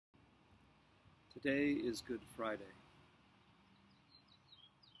Today is Good Friday.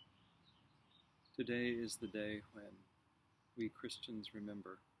 Today is the day when we Christians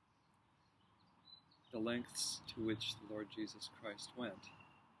remember the lengths to which the Lord Jesus Christ went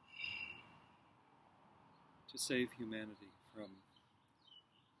to save humanity from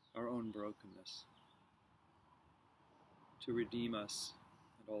our own brokenness, to redeem us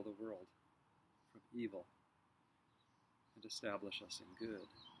and all the world from evil and establish us in good.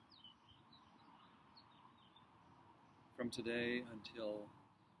 From today until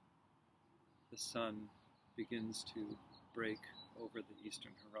the sun begins to break over the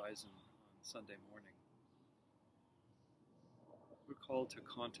eastern horizon on Sunday morning, we're called to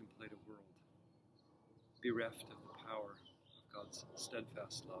contemplate a world bereft of the power of God's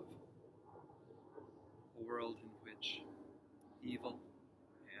steadfast love, a world in which evil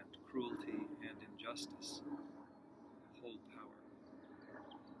and cruelty and injustice hold power.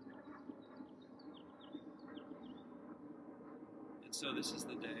 And so this is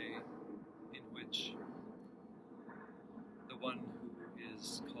the day in which the one who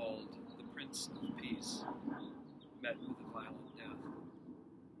is called the Prince of Peace met with a violent death.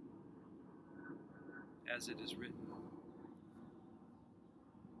 As it is written,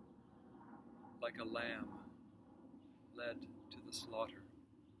 like a lamb led to the slaughter,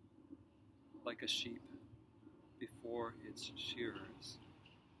 like a sheep before its shearers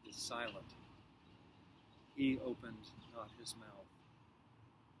is silent, he opened not his mouth.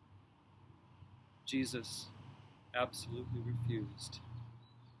 Jesus absolutely refused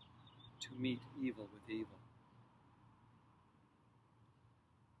to meet evil with evil,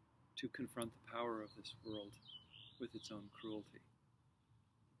 to confront the power of this world with its own cruelty.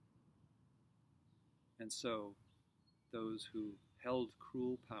 And so, those who held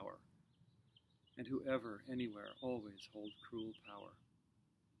cruel power, and who ever, anywhere, always hold cruel power,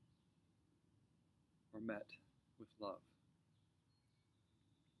 were met with love.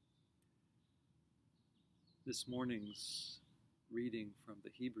 This morning's reading from the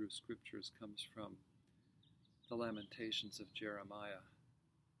Hebrew Scriptures comes from the Lamentations of Jeremiah,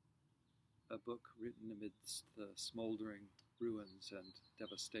 a book written amidst the smoldering ruins and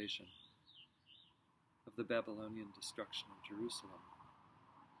devastation of the Babylonian destruction of Jerusalem.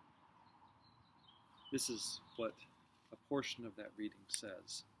 This is what a portion of that reading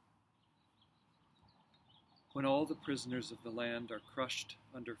says. When all the prisoners of the land are crushed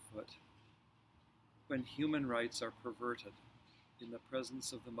underfoot, when human rights are perverted in the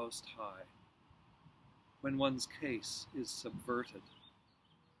presence of the Most High, when one's case is subverted,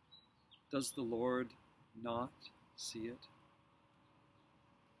 does the Lord not see it?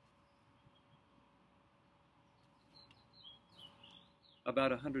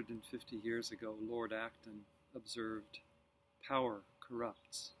 About 150 years ago, Lord Acton observed, "Power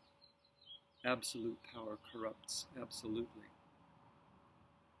corrupts. Absolute power corrupts absolutely."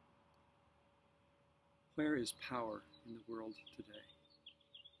 Where is power in the world today?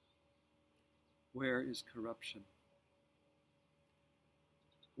 Where is corruption?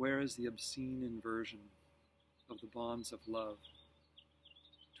 Where is the obscene inversion of the bonds of love,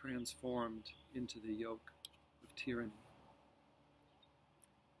 transformed into the yoke of tyranny?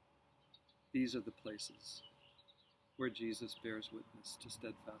 These are the places where Jesus bears witness to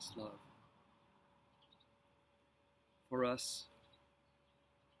steadfast love. For us,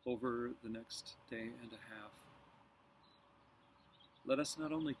 over the next day and a half, let us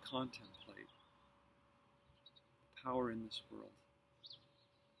not only contemplate the power in this world,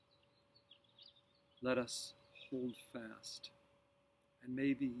 let us hold fast, and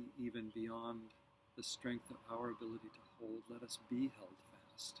maybe even beyond the strength of our ability to hold, let us be held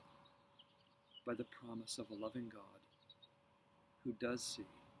fast by the promise of a loving God who does see,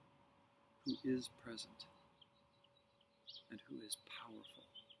 who is present, and who is powerful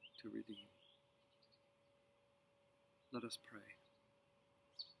to redeem. Let us pray.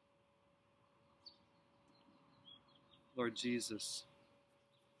 Lord Jesus,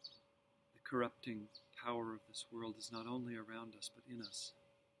 the corrupting power of this world is not only around us, but in us.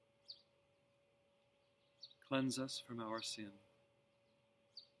 Cleanse us from our sin.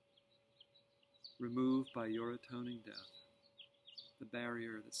 Remove by your atoning death the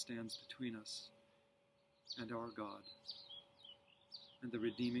barrier that stands between us and our God, and the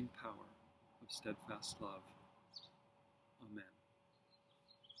redeeming power of steadfast love. Amen.